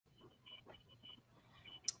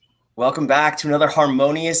Welcome back to another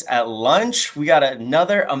Harmonious at Lunch. We got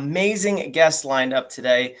another amazing guest lined up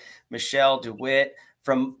today, Michelle DeWitt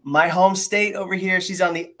from my home state over here. She's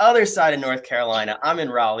on the other side of North Carolina. I'm in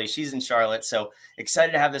Raleigh. She's in Charlotte. So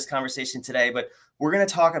excited to have this conversation today. But we're going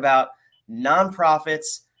to talk about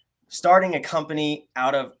nonprofits, starting a company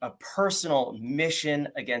out of a personal mission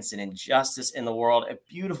against an injustice in the world. A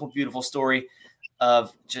beautiful, beautiful story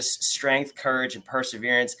of just strength, courage, and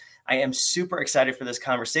perseverance. I am super excited for this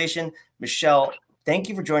conversation. Michelle, thank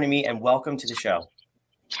you for joining me and welcome to the show.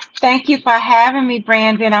 Thank you for having me,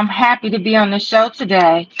 Brandon. I'm happy to be on the show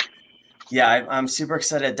today. Yeah, I'm super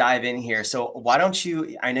excited to dive in here. So why don't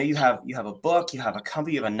you, I know you have a book, you have a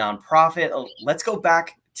company, you have a nonprofit. Let's go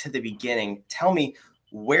back to the beginning. Tell me,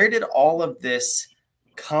 where did all of this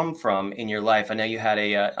come from in your life? I know you had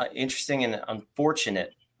a interesting and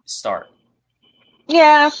unfortunate start.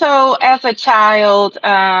 Yeah, so as a child,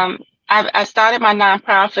 I started my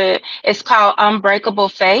nonprofit. It's called Unbreakable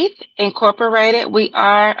Faith Incorporated. We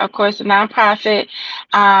are, of course, a nonprofit.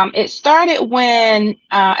 It started when,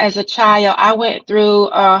 as a child, I went through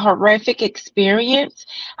a horrific experience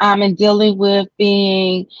in dealing with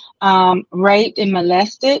being raped and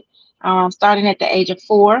molested, starting at the age of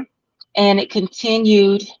 4. And it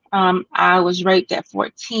continued. I was raped at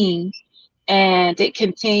 14. And it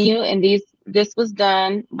continued, and this was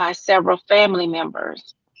done by several family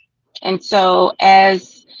members. And so,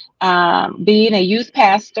 as being a youth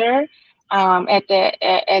pastor,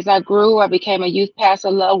 as I grew, I became a youth pastor.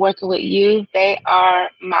 Love working with youth. They are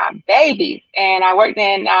my babies, and I worked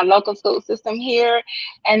in our local school system here.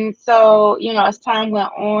 And so, as time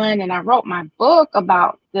went on, and I wrote my book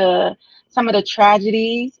about some of the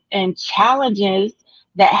tragedies and challenges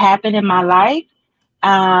that happened in my life.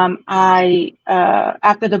 I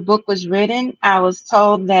After the book was written, I was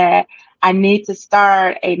told that I need to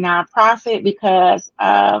start a nonprofit because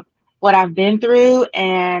of what I've been through,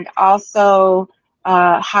 and also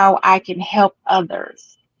how I can help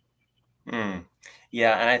others.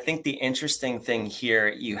 Yeah, and I think the interesting thing here,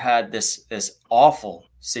 you had this awful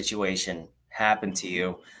situation happen to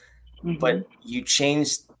you, but you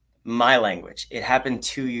changed my language. It happened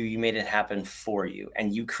to you. You made it happen for you,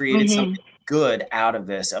 and you created something good out of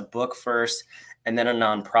this, a book first and then a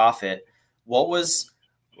nonprofit. Was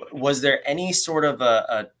there any sort of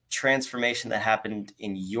a transformation that happened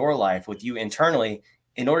in your life with you internally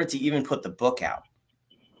in order to even put the book out?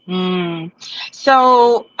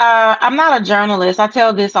 So I'm not a journalist. I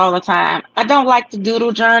tell this all the time. I don't like to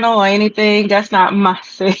doodle journal or anything. That's not my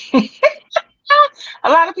thing. A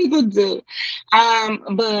lot of people do.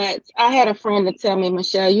 But I had a friend that tell me,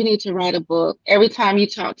 Michelle, you need to write a book. Every time you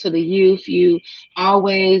talk to the youth, you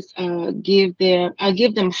always give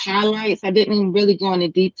them highlights. I didn't even really go into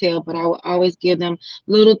detail, but I would always give them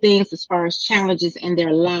little things as far as challenges in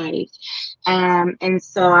their lives. And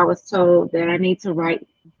so I was told that I need to write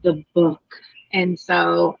the book. And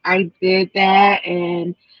so I did that,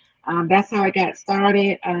 and that's how I got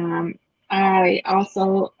started. I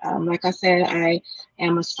also, like I said, I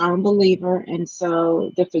am a strong believer, and so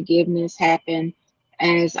the forgiveness happened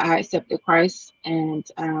as I accepted Christ and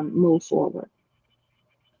moved forward.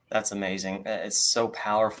 That's amazing. It's so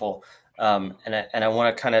powerful. And I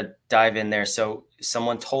want to kind of dive in there. So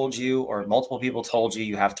someone told you, or multiple people told you,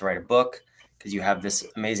 you have to write a book because you have this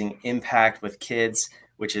amazing impact with kids,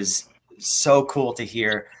 which is so cool to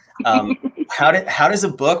hear. How does a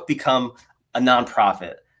book become a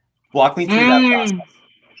nonprofit? Walk me through that process.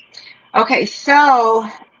 Okay, so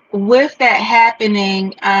with that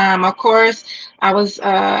happening, of course, I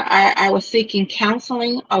was seeking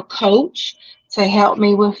counseling, a coach to help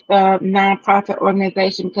me with the nonprofit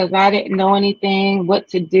organization because I didn't know anything, what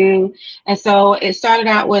to do. And so it started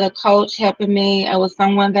out with a coach helping me. It was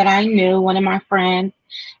someone that I knew, one of my friends,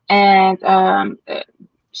 and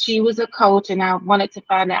she was a coach, and I wanted to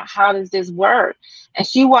find out, how does this work? And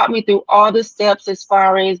she walked me through all the steps as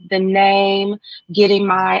far as the name, getting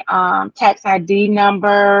my tax ID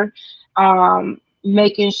number,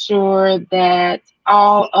 making sure that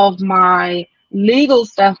all of my legal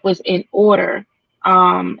stuff was in order.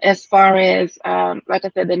 As far as, like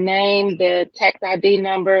I said, the name, the tax ID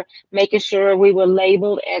number, making sure we were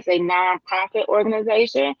labeled as a nonprofit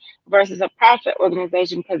organization versus a profit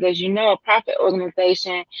organization. Because as you know, a profit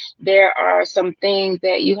organization, there are some things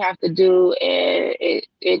that you have to do, and it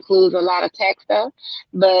includes a lot of tax stuff.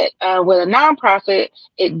 But with a nonprofit,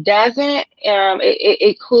 it doesn't. It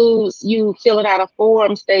includes you filling out a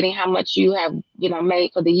form stating how much you have,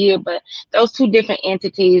 made for the year. But those two different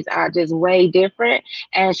entities are just way different.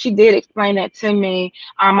 And she did explain that to me.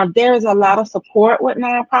 There's a lot of support with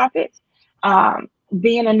nonprofits.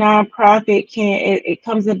 being a nonprofit it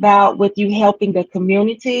comes about with you helping the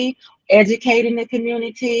community, educating the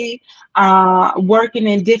community, working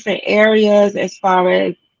in different areas as far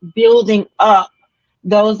as building up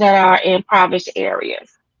those that are in impoverished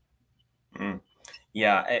areas. Mm.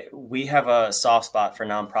 Yeah, we have a soft spot for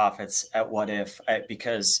nonprofits at What If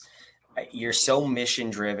because you're so mission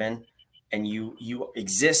driven, and you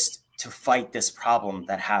exist to fight this problem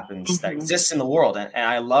that happens that exists in the world. And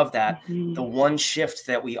I love that. The one shift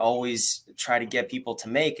that we always try to get people to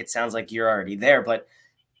make, it sounds like you're already there, but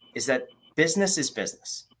is that business is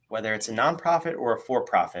business, whether it's a nonprofit or a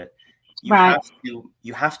for-profit.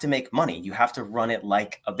 You have to make money. You have to run it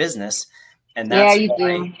like a business. And that's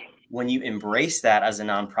why when you embrace that as a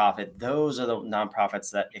nonprofit, those are the nonprofits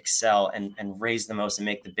that excel and raise the most and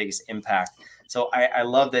make the biggest impact. So I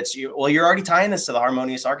love that you're already tying this to the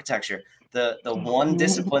harmonious architecture, the one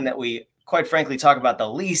discipline that we quite frankly talk about the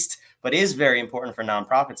least, but is very important for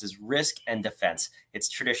nonprofits, is risk and defense. It's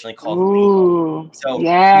traditionally called legal. So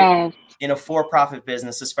in a for-profit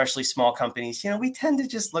business, especially small companies, we tend to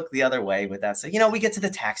just look the other way with that. So, we get to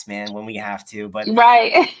the tax man when we have to, but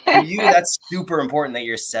for you, that's super important that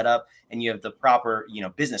you're set up and you have the proper,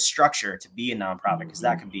 business structure to be a nonprofit, because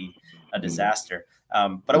that could be a disaster.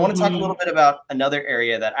 But I want to talk a little bit about another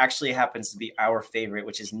area that actually happens to be our favorite,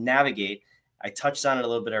 which is Navigate. I touched on it a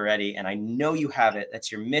little bit already, and I know you have it.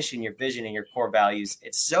 That's your mission, your vision, and your core values.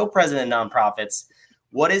 It's so present in nonprofits.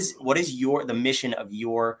 What is the mission of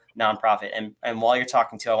your nonprofit? And while you're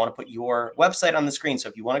talking I want to put your website on the screen. So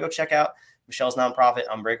if you want to go check out Michelle's nonprofit,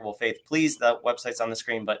 Unbreakable Faith, please, the website's on the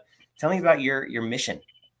screen. But tell me about your mission.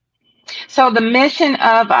 So the mission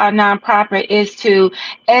of our nonprofit is to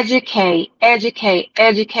educate,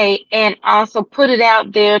 and also put it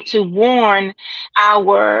out there to warn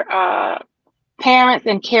our parents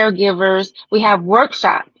and caregivers. We have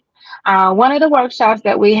workshops. One of the workshops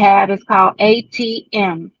that we have is called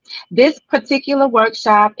ATM. This particular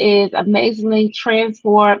workshop is amazingly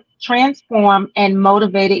transform and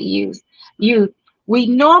motivated youth. We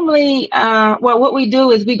normally, what we do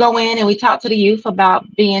is we go in and we talk to the youth about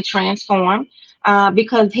being transformed,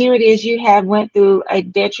 because here it is, you have went through a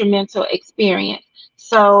detrimental experience.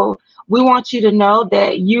 So we want you to know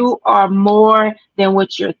that you are more than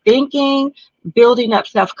what you're thinking, building up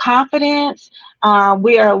self-confidence.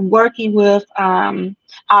 We are working with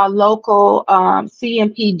our local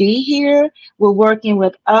CMPD here. We're working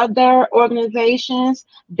with other organizations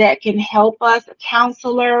that can help us,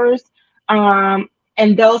 counselors,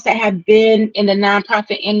 and those that have been in the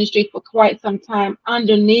nonprofit industry for quite some time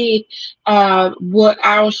underneath what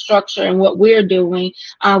our structure and what we're doing.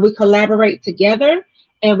 We collaborate together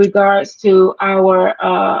in regards to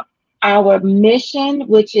our mission,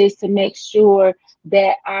 which is to make sure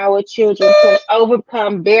that our children can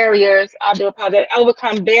overcome barriers,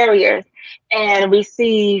 and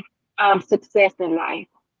receive success in life.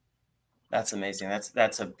 That's amazing.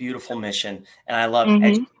 That's a beautiful mission. And I love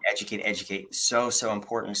educate. So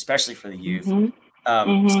important, especially for the youth. So,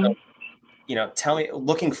 tell me,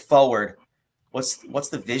 looking forward, what's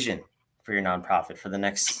the vision for your nonprofit for the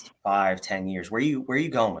next 5-10 years? Where are you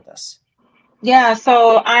going with this? Yeah,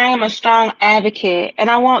 so I am a strong advocate,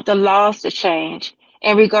 and I want the laws to change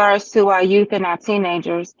in regards to our youth and our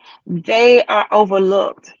teenagers. They are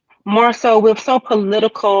overlooked. More so, we're so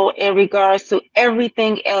political in regards to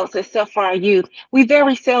everything else except for our youth. We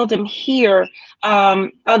very seldom hear,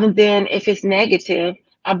 other than if it's negative,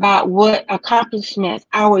 about what accomplishments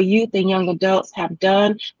our youth and young adults have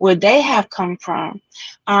done, where they have come from.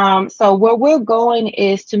 So where we're going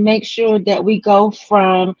is to make sure that we go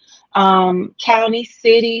from county,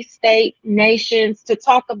 city, state, nations, to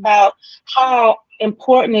talk about how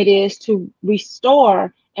important it is to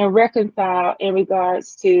restore and reconcile in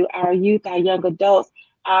regards to our youth, our young adults,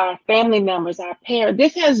 our family members, our parents.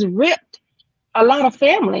 This has ripped a lot of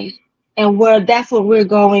families, and that's where we're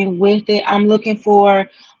going with it. I'm looking for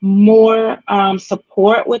more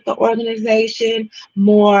support with the organization,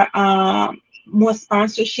 more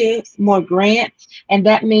sponsorships, more grants, and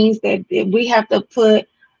that means that we have to put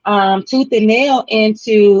tooth and nail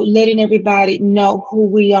into letting everybody know who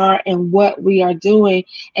we are and what we are doing.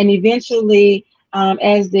 And eventually,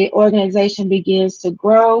 as the organization begins to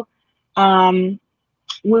grow, we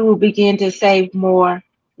will begin to save more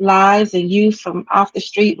lives and youth from off the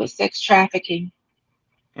street with sex trafficking.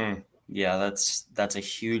 Yeah, that's a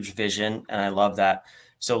huge vision, and I love that.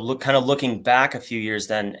 So looking back a few years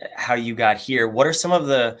then, how you got here, what are some of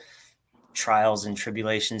the trials and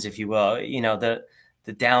tribulations, if you will,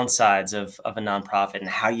 the downsides of a nonprofit, and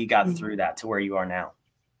how you got through that to where you are now?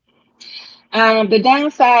 The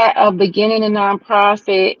downside of beginning a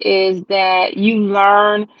nonprofit is that you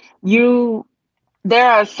learn you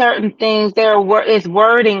there are certain things is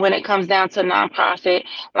wording when it comes down to nonprofit.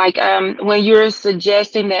 Like when you're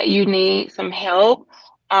suggesting that you need some help,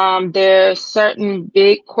 there are certain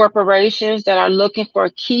big corporations that are looking for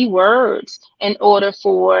keywords in order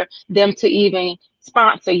for them to even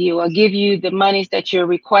sponsor you or give you the monies that you're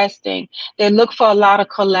requesting. They look for a lot of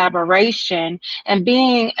collaboration. And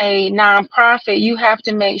being a nonprofit, you have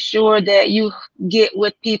to make sure that you get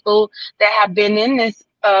with people that have been in this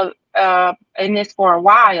for a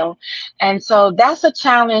while. And so that's a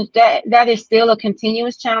challenge that is still a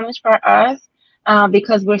continuous challenge for us,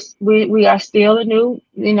 because we are still a new,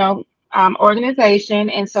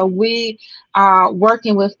 organization. And so we are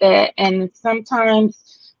working with that. And sometimes,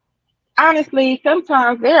 honestly,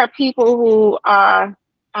 sometimes there are people who are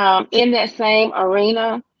in that same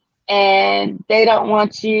arena and they don't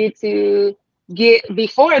want you to get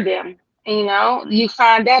before them. You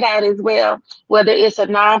find that out as well, whether it's a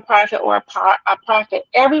nonprofit or a profit.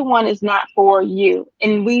 Everyone is not for you.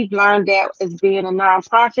 And we've learned that as being a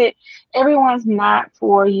nonprofit, everyone's not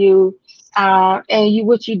for you.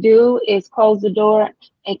 What you do is close the door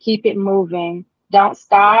and keep it moving. Don't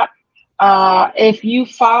stop. If you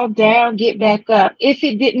fall down, get back up. If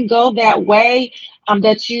it didn't go that way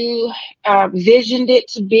that you visioned it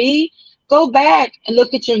to be, go back and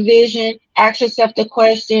look at your vision. Ask yourself the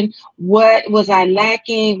question, what was I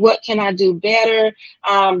lacking? What can I do better?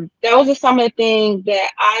 Those are some of the things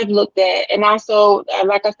that I've looked at. And also,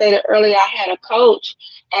 like I stated earlier, I had a coach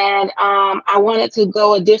and I wanted to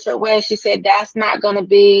go a different way. She said, that's not going to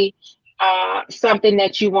be something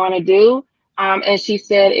that you want to do. And she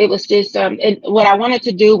said it was just what I wanted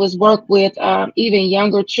to do was work with even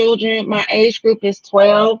younger children. My age group is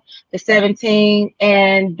 12 to 17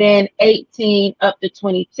 and then 18 up to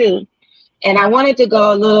 22. And I wanted to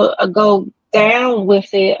go down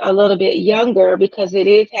with it a little bit younger because it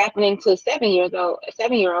is happening to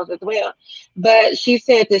 7-year-olds as well. But she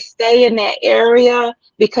said to stay in that area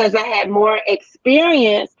because I had more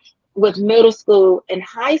experience with middle school and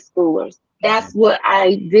high schoolers. That's what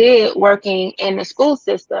I did working in the school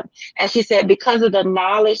system. And she said, because of the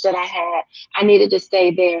knowledge that I had, I needed to stay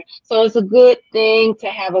there. So it's a good thing to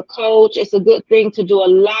have a coach. It's a good thing to do a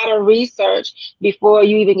lot of research before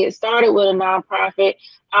you even get started with a nonprofit.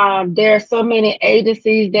 There are so many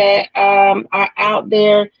agencies that are out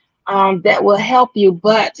there that will help you,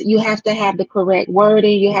 but you have to have the correct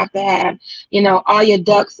wording. You have to have, all your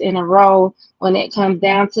ducks in a row when it comes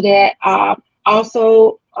down to that.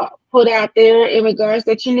 Also, put out there in regards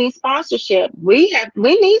that you need sponsorship. We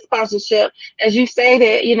need sponsorship. As you say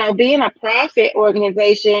that, being a profit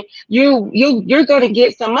organization, you're going to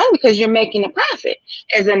get some money because you're making a profit.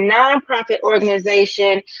 As a nonprofit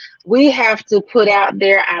organization, we have to put out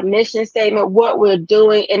there our mission statement, what we're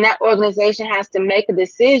doing, and that organization has to make a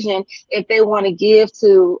decision if they want to give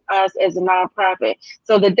to us as a nonprofit.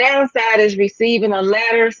 So the downside is receiving a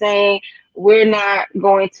letter saying, we're not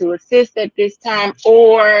going to assist at this time,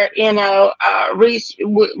 or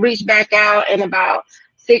reach back out in about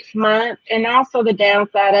 6 months. And also the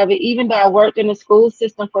downside of it, even though I worked in the school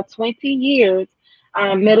system for 20 years,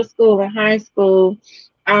 middle school and high school,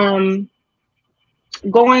 going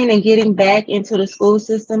and getting back into the school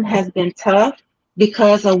system has been tough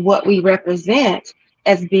because of what we represent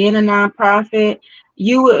as being a nonprofit.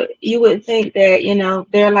 You would think that,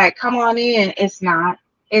 they're like, come on in. It's not.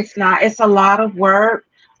 It's a lot of work,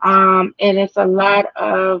 and it's a lot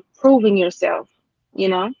of proving yourself,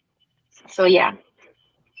 So yeah.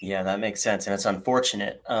 Yeah, that makes sense, and it's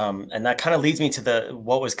unfortunate. And that kind of leads me to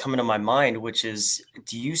what was coming to my mind, which is,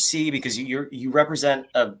 do you see, because you represent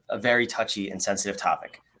a very touchy and sensitive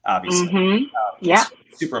topic, obviously. Mm-hmm. Yeah,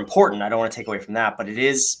 it's super important. I don't want to take away from that, but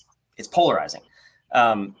it's polarizing.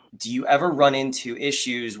 Do you ever run into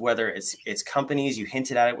issues, whether it's companies, you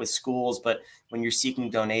hinted at it with schools, but when you're seeking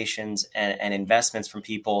donations and investments from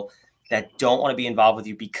people that don't want to be involved with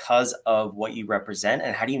you because of what you represent,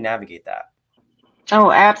 and how do you navigate that?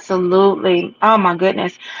 Oh, absolutely. Oh my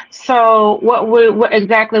goodness. So what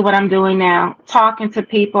exactly what I'm doing now, talking to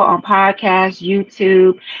people on podcasts,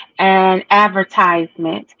 YouTube, and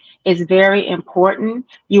advertisement is very important.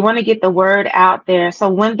 You want to get the word out there.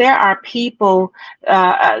 So when there are people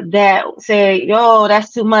that say, "Oh,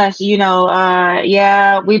 that's too much,"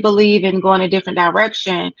 yeah, we believe in going a different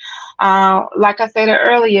direction. Like I said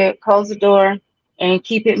earlier, close the door and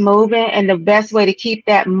keep it moving. And the best way to keep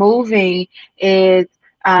that moving is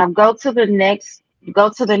go to the next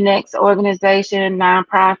organization,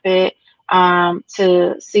 nonprofit,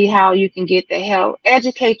 to see how you can get the help.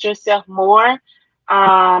 Educate yourself more.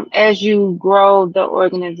 as you grow the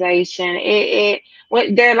organization.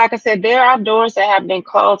 There, like I said, there are doors that have been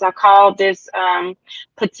closed. I called this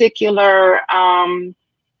particular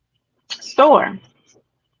store,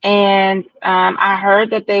 and I heard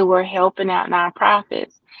that they were helping out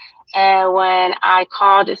nonprofits. And when I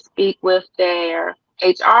called to speak with their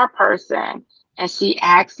HR person, and she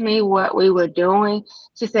asked me what we were doing,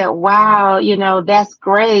 she said, "Wow, that's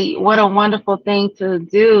great. What a wonderful thing to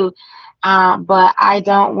do. But I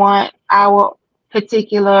don't want our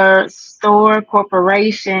particular store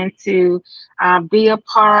corporation to be a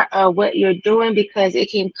part of what you're doing because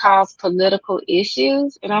it can cause political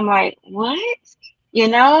issues." And I'm like, "What?"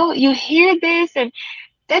 You hear this, and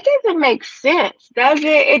that doesn't make sense, does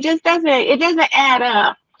it? It doesn't add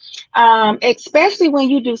up. Especially when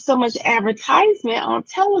you do so much advertisement on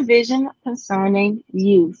television concerning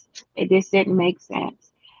youth. It just didn't make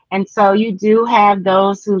sense. And so you do have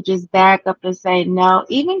those who just back up and say no.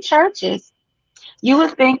 Even churches. You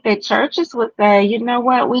would think that churches would say, you know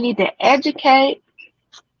what, we need to educate.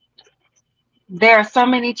 There are so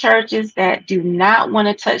many churches that do not want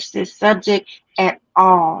to touch this subject at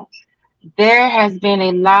all. There has been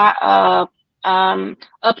a lot of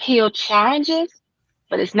uphill challenges,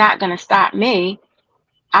 but it's not going to stop me.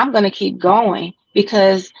 I'm going to keep going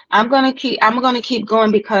because I'm going to keep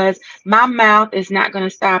going because my mouth is not going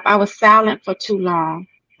to stop. I was silent for too long,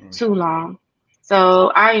 too long.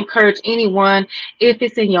 So I encourage anyone, if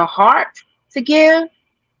it's in your heart to give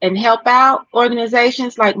and help out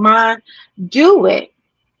organizations like mine, do it.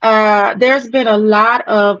 There's been a lot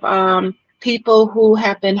of people who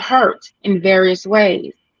have been hurt in various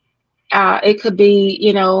ways. It could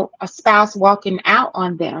be, a spouse walking out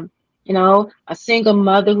on them, a single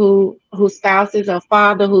mother whose spouses or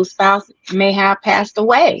father whose spouse may have passed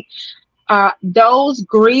away. Those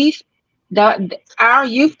grief, our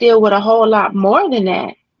youth deal with a whole lot more than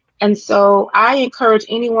that. And so I encourage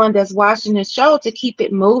anyone that's watching this show to keep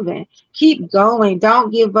it moving, keep going,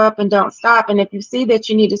 don't give up and don't stop. And if you see that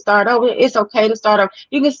you need to start over, it's okay to start over.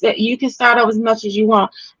 You can start over as much as you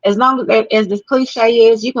want. As long as the cliche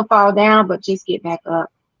is, you can fall down, but just get back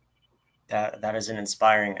up. That is an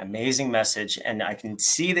inspiring, amazing message. And I can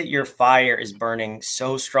see that your fire is burning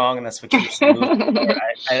so strong, and that's what keeps you moving.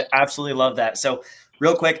 I absolutely love that. So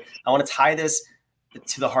real quick, I want to tie this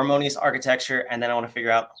to the Harmonious Architecture, and then I want to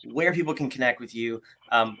figure out where people can connect with you.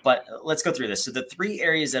 But let's go through this. So the 3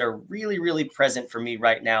 areas that are really, really present for me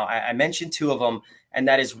right now, I mentioned 2 of them, and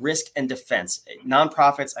that is risk and defense.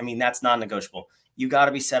 Nonprofits, I mean, that's non-negotiable. You got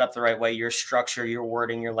to be set up the right way. Your structure, your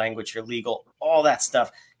wording, your language, your legal, all that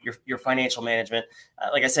stuff, your financial management.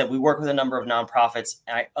 Like I said, we work with a number of nonprofits,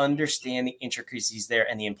 and I understand the intricacies there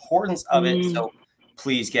and the importance of it. So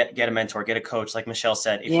please get a mentor, get a coach. Like Michelle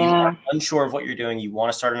said, if you are unsure of what you're doing, you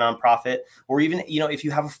want to start a nonprofit, or even, if you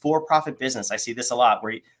have a for-profit business, I see this a lot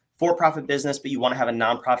where for-profit business, but you want to have a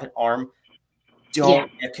nonprofit arm, don't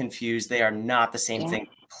get confused. They are not the same thing.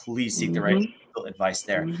 Please seek the right legal advice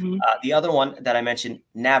there. The other one that I mentioned,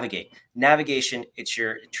 navigation. It's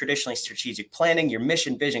your traditionally strategic planning, your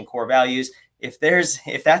mission, vision, core values. If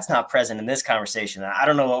that's not present in this conversation, I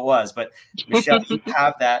don't know what was, but Michelle, you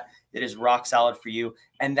have that. It is rock solid for you.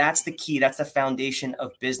 And that's the key. That's the foundation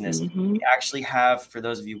of business. We actually have, for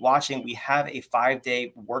those of you watching, we have a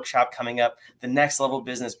 5-day workshop coming up, the Next Level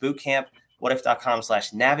Business Bootcamp,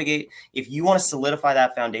 whatif.com/navigate. If you want to solidify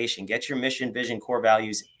that foundation, get your mission, vision, core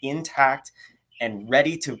values intact and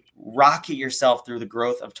ready to rocket yourself through the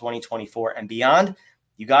growth of 2024 and beyond,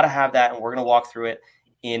 you got to have that. And we're going to walk through it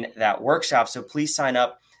in that workshop. So please sign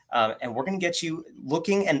up. And we're going to get you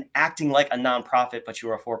looking and acting like a nonprofit, but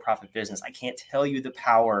you're a for-profit business. I can't tell you the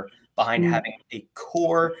power behind having a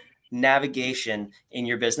core navigation in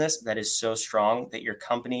your business that is so strong that your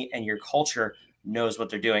company and your culture knows what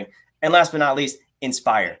they're doing. And last but not least,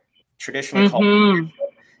 inspire. Traditionally called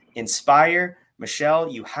inspire.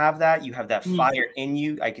 Michelle, you have that. You have that fire in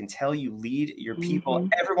you. I can tell you lead your people,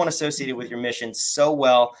 everyone associated with your mission so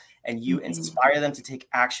well, and you inspire them to take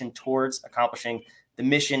action towards accomplishing the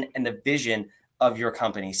mission and the vision of your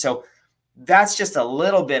company. So that's just a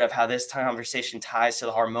little bit of how this conversation ties to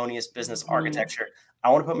the Harmonious Business Architecture. I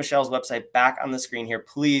want to put Michelle's website back on the screen here.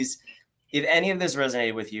 Please, if any of this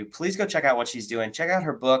resonated with you, please go check out what she's doing. Check out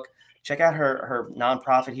her book. Check out her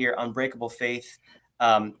nonprofit here, Unbreakable Faith.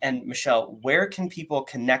 And Michelle, where can people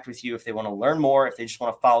connect with you if they want to learn more, if they just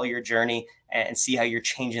want to follow your journey and see how you're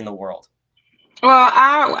changing the world? Well,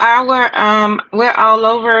 we're all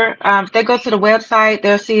over. If they go to the website,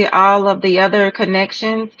 they'll see all of the other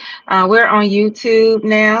connections. We're on YouTube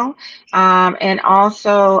now. And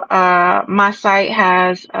also my site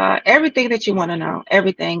has everything that you want to know,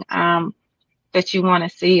 everything. that you want to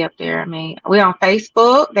see up there. I mean, we're on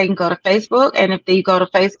Facebook. They can go to Facebook. And if they go to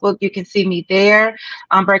Facebook, you can see me there,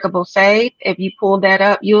 Unbreakable Faith. If you pull that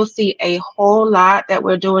up, you'll see a whole lot that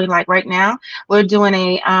we're doing. Like right now, we're doing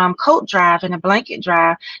a coat drive and a blanket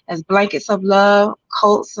drive as blankets of love,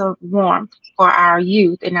 coats of warmth for our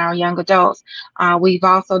youth and our young adults. We've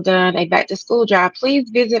also done a back to school drive. Please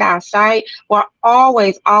visit our site. We're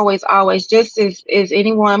always, always, always, just as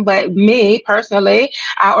anyone but me personally,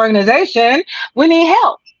 our organization, we need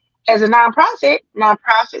help. As a nonprofit,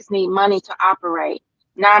 nonprofits need money to operate.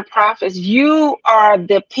 Nonprofits, you are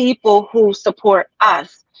the people who support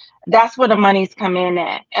us. That's where the money's come in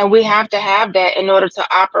at. And we have to have that in order to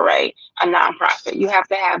operate a nonprofit. You have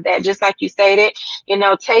to have that, just like you stated,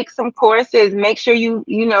 take some courses, make sure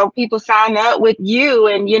people sign up with you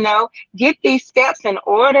and, get these steps in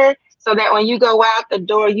order so that when you go out the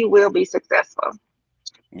door, you will be successful.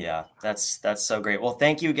 Yeah, that's so great. Well,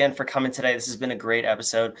 thank you again for coming today. This has been a great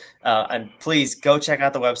episode. And please go check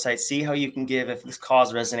out the website, see how you can give if this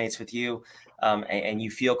cause resonates with you, and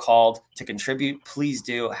you feel called to contribute. Please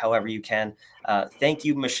do however you can. Thank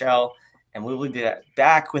you, Michelle. And we will be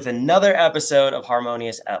back with another episode of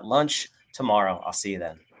Harmonious at Lunch tomorrow. I'll see you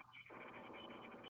then.